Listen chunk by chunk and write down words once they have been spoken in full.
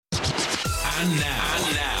And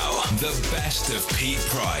now, the best of Pete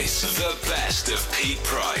Price. The best of Pete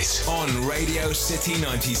Price on Radio City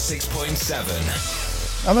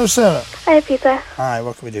 96.7. Hello, Sarah. Hi, Peter. Hi,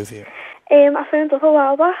 what can we do for you? I phoned up a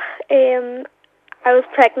while back. I was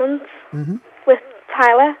pregnant with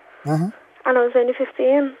Tyler, and I was only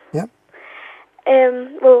 15. Yep.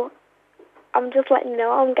 Well, I'm just letting you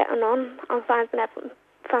know how I'm getting on. I'm finding everything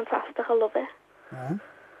fantastic. I love it. Right.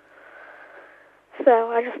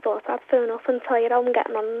 So I just thought I'd phone up and tell you how I'm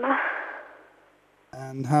getting on now.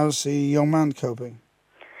 And how's the young man coping?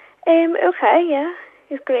 Okay, yeah.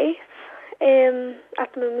 He's great.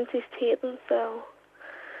 At the moment he's teething, so...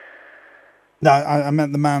 No, I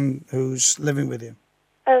meant the man who's living with you.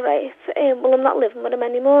 Oh, right. Well, I'm not living with him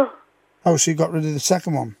anymore. Oh, so you got rid of the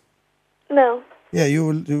second one? No. Yeah, you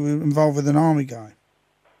were involved with an army guy.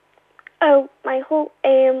 Oh, Michael.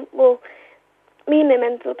 Well, me and him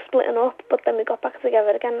ended up splitting up, but then we got back together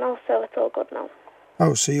again now, so it's all good now.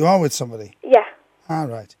 Oh, so you are with somebody? Yeah. All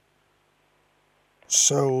right.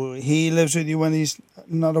 So he lives with you when he's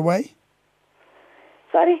not away?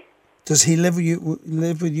 Sorry? Does he live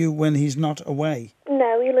with you when he's not away?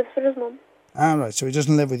 No, he lives with his mum. All right, so he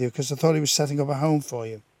doesn't live with you, because I thought he was setting up a home for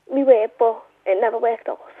you. We were, but it never worked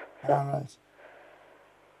out. So. All right.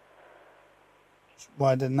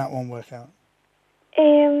 Why didn't that one work out?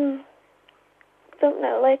 Don't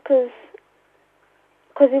know, like, because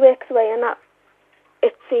he works away and that,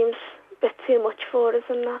 it seems a bit too much for us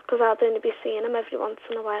and that, because I'd only be seeing him every once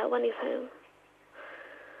in a while when he's home.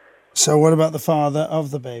 So what about the father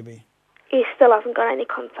of the baby? He still hasn't got any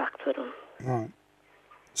contact with him. Right.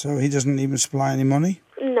 So he doesn't even supply any money?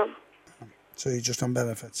 No. So you're just on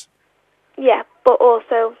benefits? Yeah, but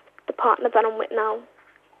also the partner that I'm with now,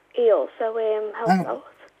 he also helps out.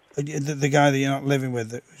 The guy that you're not living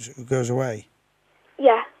with who goes away?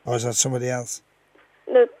 Yeah. Or is that somebody else?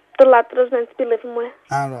 No, the lad that I was meant to be living with.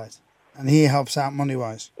 Ah, right. And he helps out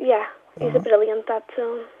money-wise? Yeah, he's a brilliant dad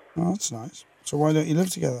too. Oh, that's nice. So why don't you live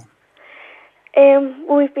together?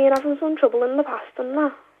 Well, we've been having some trouble in the past and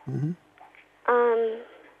that. And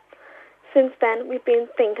since then, we've been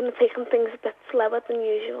thinking of taking things a bit slower than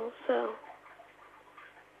usual, so...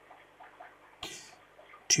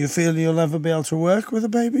 Do you feel you'll ever be able to work with a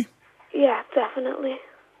baby? Yeah, definitely.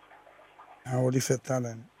 How would you fit that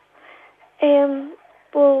in?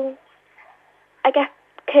 Well, I get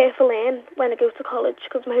careful in when I go to college,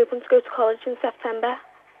 because I'm hoping to go to college in September.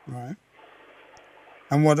 Right.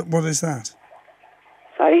 And what is that?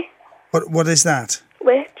 Sorry? What is that?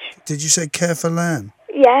 Which? Did you say care for learn?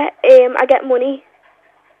 Yeah, I get money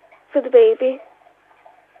for the baby.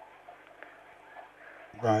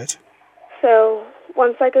 Right. So,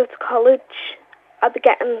 once I go to college, I'll be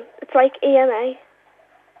getting, it's like EMA.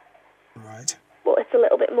 Right. But it's a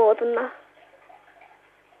little bit more than that.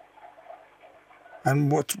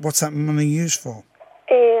 And what's that money used for?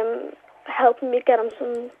 Helping me get him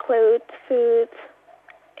some clothes, food,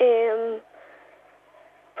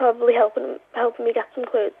 probably helping me get some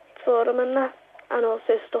clothes for him and that, and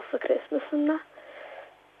also stuff for Christmas and that.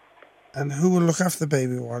 And who will look after the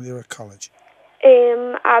baby while you're at college?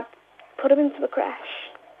 I'd put him into a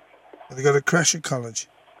creche. Have they got a creche at college?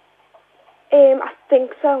 I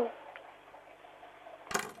think so.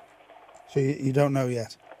 So you don't know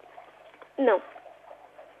yet? No.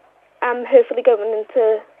 I'm hopefully going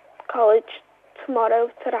into college tomorrow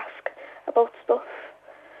to ask about stuff.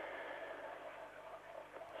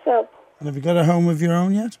 So... And have you got a home of your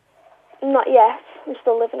own yet? Not yet. I'm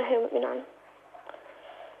still living at home with my nan.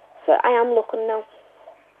 So I am looking now.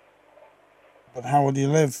 But how will you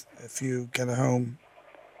live if you get a home?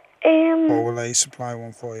 Or will they supply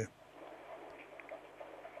one for you?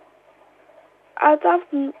 I'd have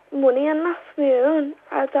money and that for my own.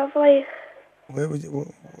 I'd have like... Why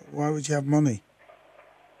would you have money?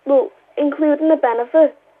 Well, including the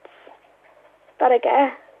benefits that I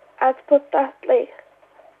get, I'd put that like...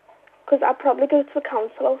 Because I'd probably go to a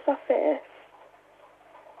council house at first.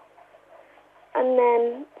 And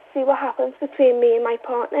then see what happens between me and my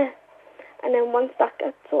partner. And then once that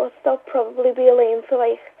gets sorted, I'll probably be aiming for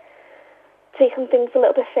like taking things a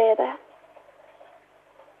little bit further.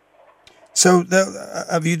 So,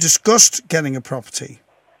 have you discussed getting a property?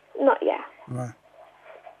 Not yet. Right.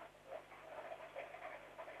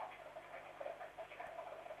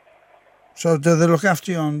 So, do they look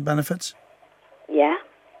after you on benefits? Yeah.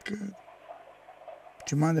 Good.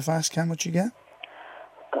 Do you mind if I ask how much you get?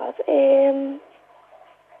 God, I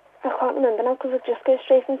can't remember now because it just goes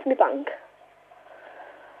straight into my bank.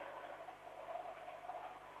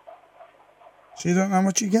 So you don't know how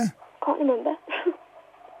much you get? Can't remember.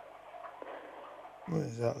 Well,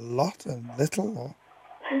 is that a lot, a little, or?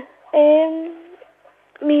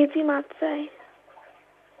 Medium, I'd say.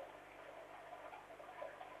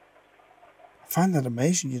 I find that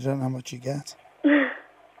amazing. You don't know how much you get.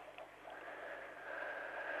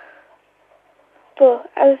 But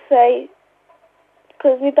I would say,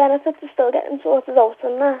 because my benefits are still getting sorted out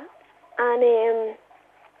and that, and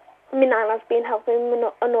my nana's been helping me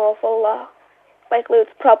an awful lot. Like,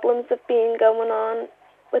 loads of problems have been going on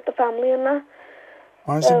with the family and that.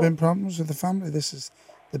 Why has there been problems with the family? This is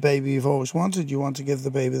the baby you've always wanted. You want to give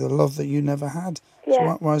the baby the love that you never had.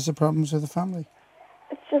 Yeah. So why is there problems with the family?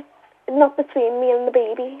 It's just not between me and the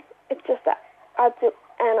baby. It's just that I'd do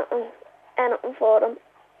anything for them,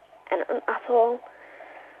 anything at all.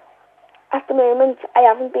 At the moment, I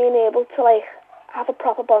haven't been able to, like, have a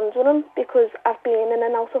proper bond with him because I've been in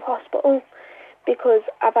and out of hospital because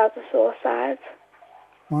I've had a sore side.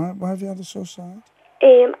 Why have you had a sore side?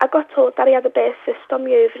 I got told that he had a bare cyst on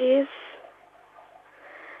my ovaries.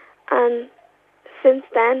 And since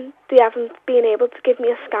then, they haven't been able to give me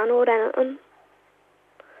a scan or anything.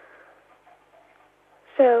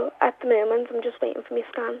 So at the moment, I'm just waiting for my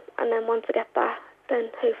scan. And then once I get that, then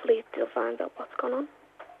hopefully they'll find out what's going on.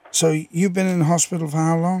 So you've been in hospital for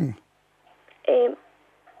how long?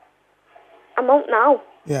 I'm out now.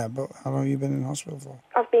 Yeah, but how long have you been in hospital for?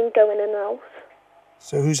 I've been going in and out.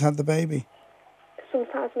 So who's had the baby?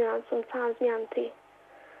 Sometimes my aunt, sometimes my auntie.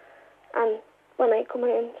 And when I come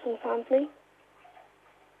home, sometimes me.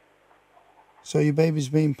 So your baby's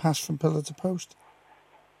being passed from pillar to post?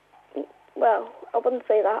 Well, I wouldn't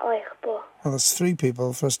say that, like, but... Well, that's 3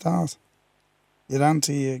 people for a start. Your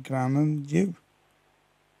auntie, your gran and you.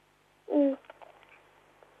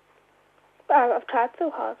 I've tried so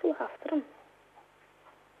hard to look after him.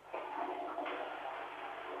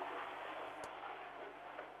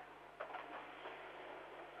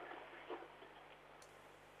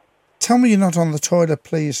 Tell me you're not on the toilet,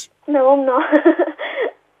 please. No, I'm not.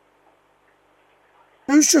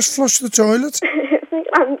 Who's just flushed the toilet? It's my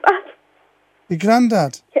granddad. Your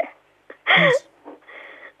granddad? Yeah. Yes.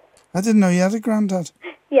 I didn't know you had a granddad.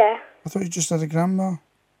 Yeah. I thought you just had a grandma.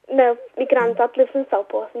 No, my granddad lives in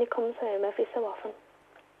Southport and he comes home every so often.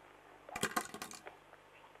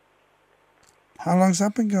 How long's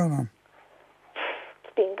that been going on?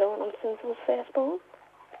 It's been going on since I was first born.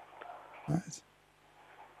 Right.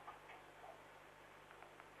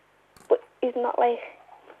 But he's not like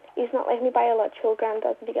my biological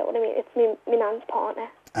granddad, if you get what I mean. It's my nan's partner.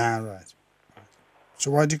 Ah, right.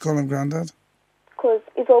 So why do you call him granddad? Because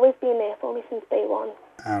he's always been there for me since day one.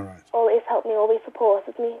 Ah, right. Always helped me, always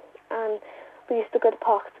supported me. And we used to go to the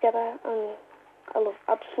park together and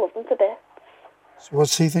I just love him to bits. So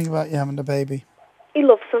what's he think about you having a baby? He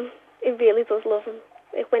loves him. He really does love him.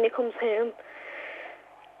 Like when he comes home,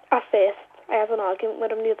 at first I had an argument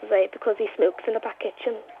with him the other day because he smokes in the back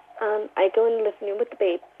kitchen. And I go in the living room with the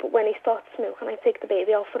baby, but when he starts smoking, I take the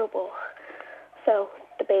baby out for a walk. So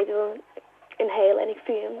the baby won't inhale any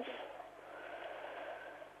fumes.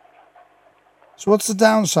 So what's the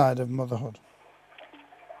downside of motherhood?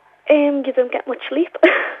 You don't get much sleep.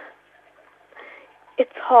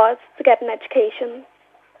 It's hard to get an education.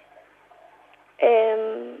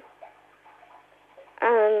 And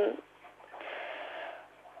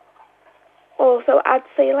also I'd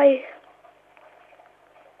say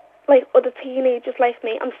like other teenagers like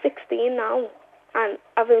me, I'm 16 now and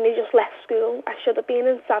I've only just left school. I should have been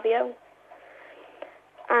in Savio.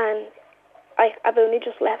 And I've only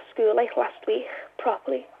just left school like last week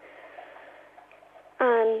properly.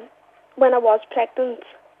 And when I was pregnant,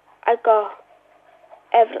 I got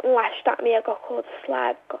everything lashed at me. I got called a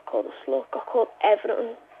slag, got called a slut, got called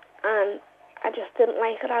everything. And I just didn't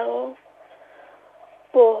like it at all.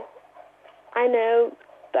 But I know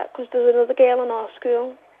that because there's another girl in our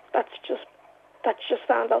school that's just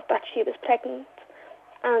found out that she was pregnant.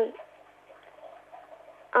 And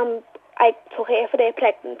I took her for their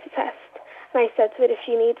pregnancy test. And I said to her if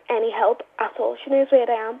she needs any help at all, she knows where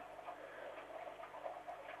I am.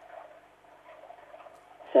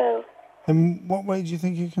 So... In what way do you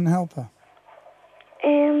think you can help her?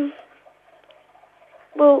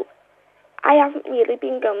 Well, I haven't really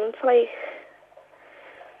been going to,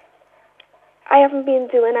 I haven't been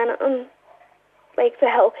doing anything, to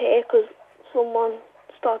help her because someone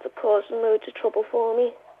started causing loads of trouble for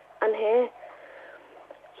me and her.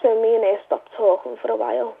 So me and her stopped talking for a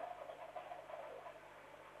while.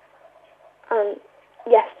 And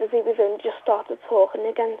yesterday we've only just started talking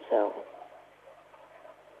again, so...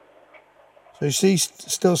 So you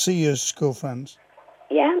still see your school friends?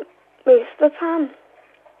 Yeah, most of the time.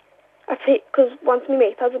 Because once my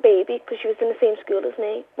mate has a baby, because she was in the same school as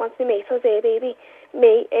me, once my mate has her baby,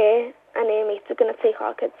 me, her, and our mates are going to take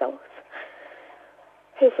our kids out.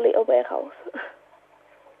 Hopefully it'll work out.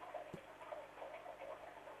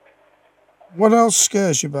 What else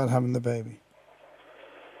scares you about having the baby?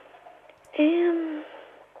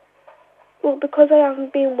 Well, because I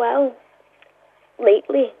haven't been well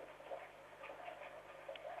lately,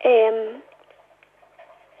 it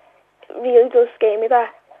really does scare me that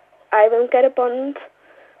I won't get a bond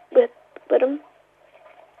with him,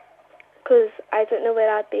 because I don't know where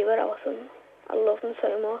I'd be without him. I love him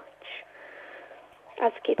so much.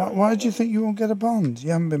 Why do you think you won't get a bond? You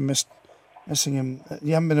haven't been missing him.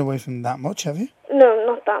 You haven't been away from him that much, have you? No,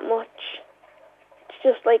 not that much. It's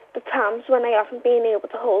just like the times when I haven't been able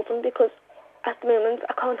to hold him, because at the moment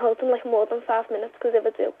I can't hold him like more than 5 minutes, because if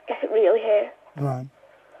I do, it really hurt. Right.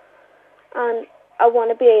 And I want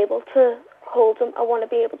to be able to hold him. I want to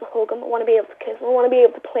be able to hug him. I want to be able to kiss him. I want to be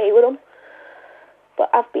able to play with him.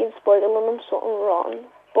 But I've been spoiling him something rotten.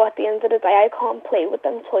 But at the end of the day, I can't play with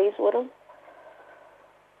them toys with him,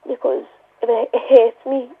 because it hurts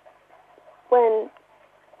me when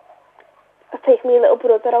I take my little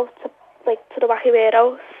brother out to the wacky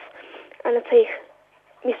warehouse, and I take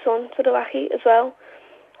my son to the wacky as well,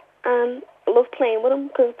 and I love playing with him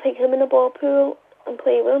because I take him in a ball pool and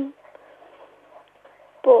play with him.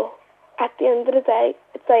 But at the end of the day,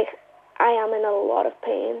 it's like I am in a lot of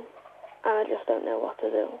pain, and I just don't know what to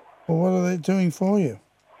do. Well, what are they doing for you?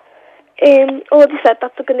 Well, they said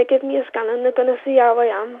that they're going to give me a scan and they're going to see how I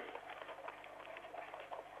am.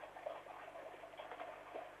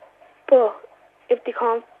 But if they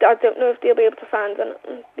can't, I don't know if they'll be able to find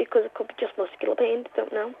anything, because it could be just muscular pain, I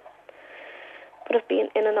don't know. But I've been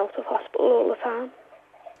in and out of hospital all the time.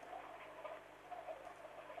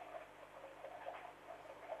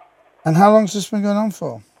 And how long's this been going on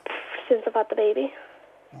for? Since I've had the baby.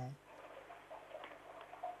 Oh.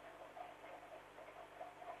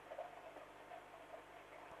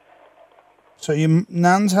 So your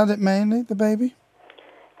nan's had it mainly, the baby?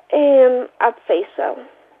 I'd say so,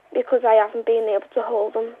 because I haven't been able to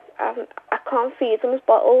hold him. I can't feed him his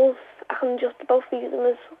bottles. I can just about feed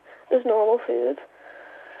him his normal food.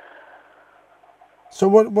 So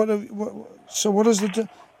what is the?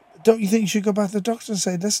 Don't you think you should go back to the doctor and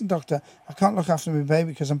say, listen, doctor, I can't look after my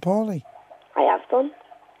baby because I'm poorly? I have done.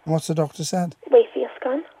 And what's the doctor said? Wait for your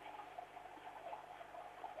scan.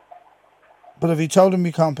 But have you told him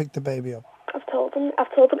you can't pick the baby up? I've told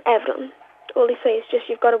him everything. All he says is just,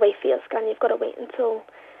 you've got to wait for your scan, you've got to wait until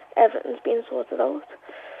everything's been sorted out.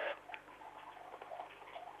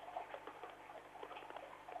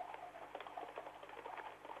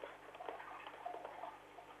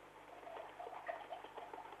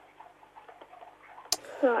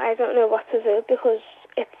 So I don't know what to do, because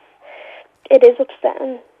it is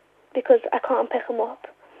upsetting, because I can't pick him up,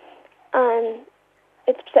 and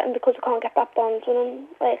it's upsetting because I can't get that bond with him.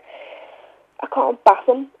 Like, I can't bath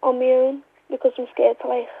him on my own, because I'm scared to,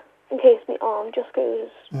 like, in case my arm just goes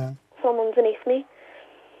from underneath me.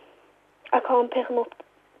 I can't pick him up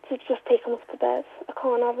to just take him up to bed. I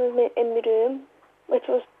can't have him in my room, which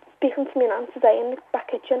I was speaking to my nan today in the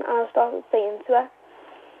back kitchen, and I started saying to her,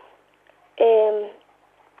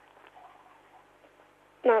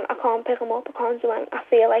 Nan, I can't pick him up, I can't do anything. I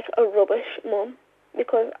feel like a rubbish mum,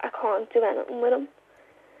 because I can't do anything with him.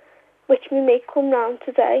 Which my mate come round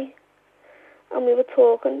today, and we were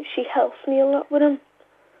talking. She helps me a lot with him.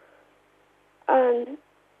 And,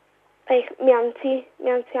 like, my auntie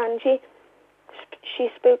Angie, she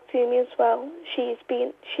spoke to me as well. She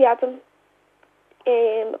had him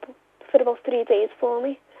for about 3 days for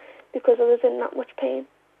me, because I was in that much pain.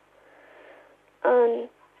 And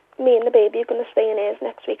me and the baby are going to stay in hers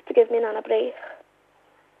next week to give me nan a break.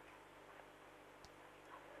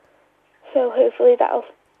 So hopefully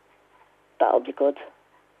that'll be good.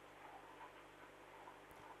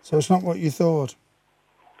 So it's not what you thought?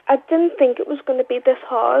 I didn't think it was going to be this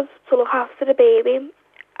hard to look after the baby.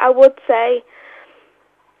 I would say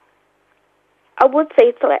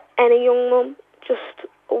to let any young mum, just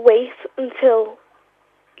wait until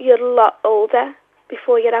you're a lot older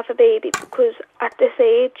before you have a baby, because at this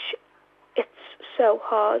age it's so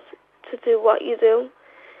hard to do what you do.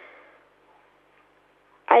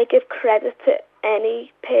 I give credit to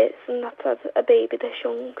any person that's had a baby this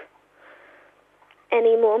young,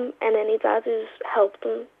 any mum and any dad who's helped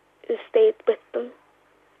them, who stayed with them.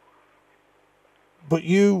 But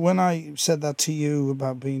you, when I said that to you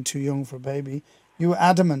about being too young for a baby, you were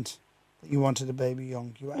adamant that you wanted a baby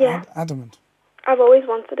young. You were adamant. I've always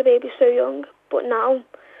wanted a baby so young, but now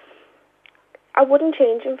I wouldn't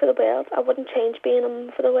change him for the world. I wouldn't change being a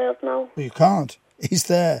mum for the world now. Well, you can't. He's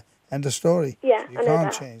there. End of story. Yeah, so you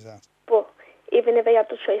can't change that. But Even if I had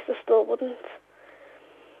the choice, I still wouldn't.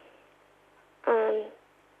 And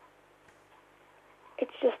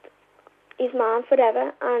it's just, he's mine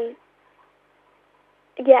forever. And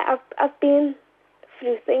yeah, I've been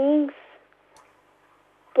through things,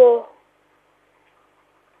 but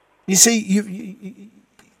you see,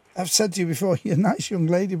 I've said to you before, you're a nice young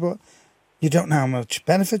lady, but you don't know how much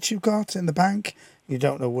benefits you've got in the bank. You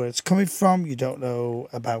don't know where it's coming from. You don't know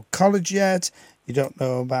about college yet. You don't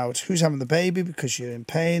know about who's having the baby because you're in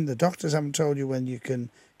pain. The doctors haven't told you when you can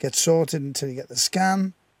get sorted until you get the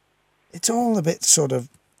scan. It's all a bit sort of...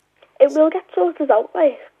 It will get sorted out,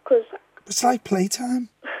 like, because... It's like playtime.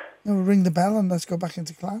 You know, ring the bell and let's go back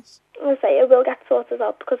into class. I say it will get sorted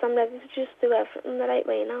out because I'm ready to just do everything the right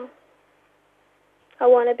way now. I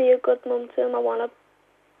want to be a good mum to him. I want to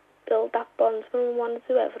build that bond with him. I want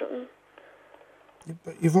to do everything. Yeah,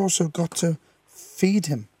 but you've also got to feed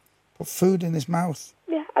him. Put food in his mouth.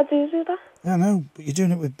 Yeah, I do that. Yeah, I know, but you're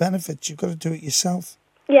doing it with benefits. You've got to do it yourself.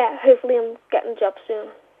 Yeah, hopefully I'm getting a job soon.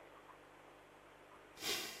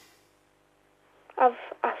 I've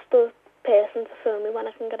asked the person to phone me when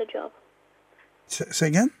I can get a job. Say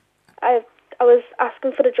again? I was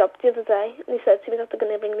asking for a job the other day, and he said to me that they're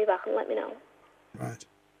going to ring me back and let me know. Right.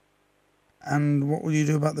 And what will you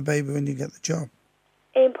do about the baby when you get the job?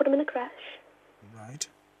 Put him in a creche. Right.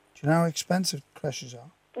 Do you know how expensive creches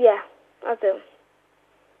are? Yeah, I do.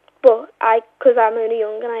 But because I'm only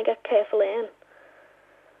young and I get careful in,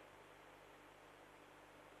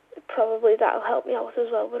 probably that'll help me out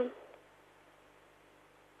as well with him.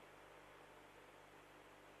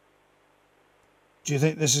 Do you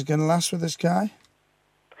think this is going to last with this guy?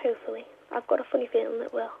 Hopefully. I've got a funny feeling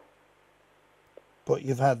it will. But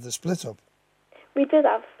you've had the split up. We did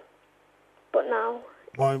have, but now...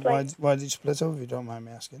 Why did you split up, if you don't mind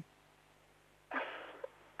me asking?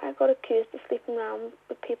 I got accused of sleeping around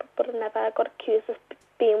with people, but I got accused of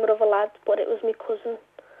being with other lads, but it was my cousin.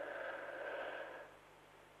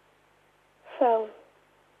 So,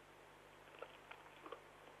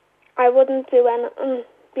 I wouldn't do anything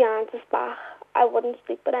behind his back. I wouldn't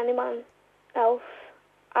sleep with anyone else.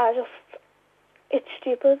 It's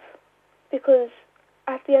stupid, because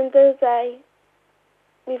at the end of the day,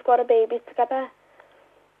 we've got a baby together,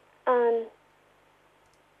 and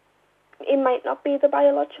he might not be the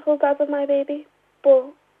biological dad of my baby,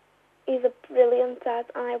 but he's a brilliant dad,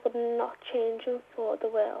 and I would not change him for the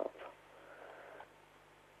world,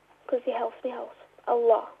 because he helps me out a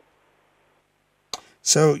lot.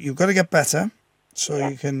 So you've got to get better, so Yeah.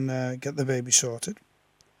 you can get the baby sorted.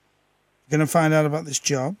 You're going to find out about this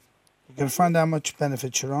job. You're going to find out how much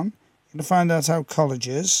benefits you're on. You're going to find out how college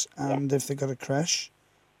is and if they've got a creche.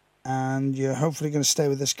 And you're hopefully going to stay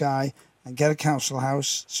with this guy and get a council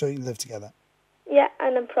house so you can live together. Yeah,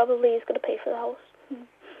 and then probably he's going to pay for the house.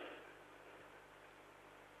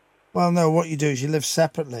 Well, no, what you do is you live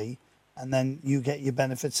separately and then you get your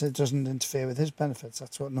benefits. It doesn't interfere with his benefits.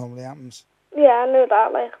 That's what normally happens. Yeah, I know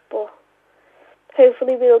that, but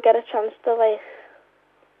hopefully we'll get a chance to,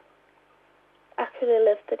 actually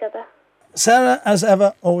live together. Sarah, as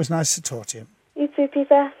ever, always nice to talk to you. You too,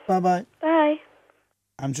 Peter. Bye-bye. Bye.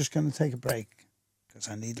 I'm just going to take a break because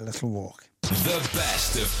I need a little walk. The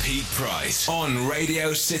best of Pete Price on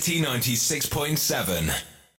Radio City 96.7.